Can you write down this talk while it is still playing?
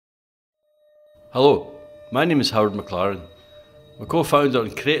Hello, my name is Howard McLaren. I'm a co-founder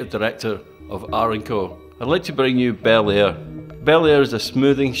and creative director of R+Co. I'd like to bring you BEL AIR. BEL AIR is a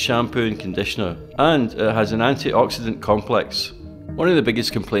smoothing shampoo and conditioner, and it has an antioxidant complex. One of the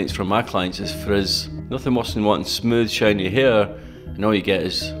biggest complaints from my clients is frizz. Nothing worse than wanting smooth, shiny hair, and all you get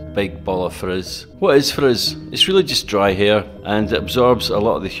is a big ball of frizz. What is frizz? It's really just dry hair, and it absorbs a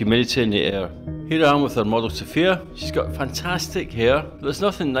lot of the humidity in the air. Here I am with our model Sophia. She's got fantastic hair. There's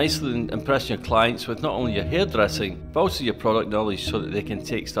nothing nicer than impressing your clients with not only your hairdressing, but also your product knowledge so that they can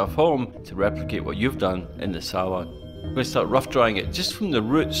take stuff home to replicate what you've done in the salon. We're going to start rough drying it just from the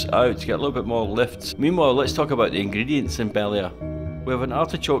roots out to get a little bit more lift. Meanwhile, let's talk about the ingredients in BEL AIR. We have an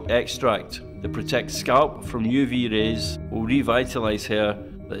artichoke extract that protects scalp from UV rays, will revitalise hair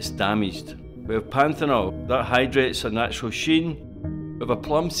that's damaged. We have panthenol that hydrates a natural sheen. We have a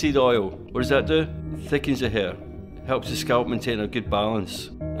plum seed oil. What does that do? It thickens the hair, helps the scalp maintain a good balance,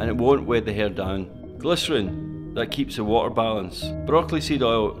 and it won't weigh the hair down. Glycerin, that keeps the water balance. Broccoli seed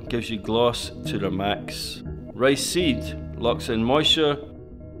oil gives you gloss to the max. Rice seed locks in moisture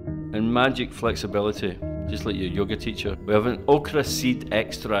and magic flexibility, just like your yoga teacher. We have an okra seed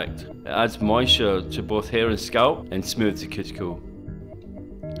extract. It adds moisture to both hair and scalp and smooths the cuticle.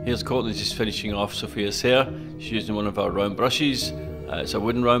 Here's Courtney just finishing off Sophia's hair. She's using one of our round brushes. It's a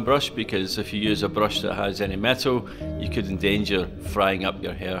wooden round brush because if you use a brush that has any metal, you could endanger frying up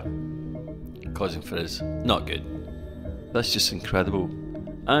your hair, causing frizz. Not good. That's just incredible.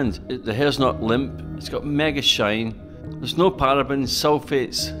 And the hair's not limp, it's got mega shine. There's no parabens,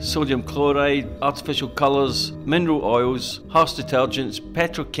 sulfates, sodium chloride, artificial colours, mineral oils, harsh detergents,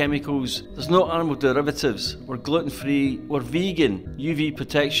 petrochemicals. There's no animal derivatives. We're gluten-free, we're vegan, UV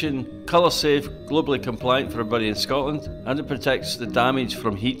protection, colour safe, globally compliant for everybody in Scotland, and it protects the damage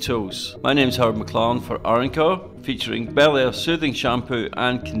from heat tools. My name's Howard McLaren for R+Co, featuring BEL AIR soothing shampoo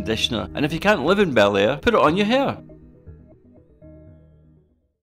and conditioner. And if you can't live in BEL AIR, put it on your hair.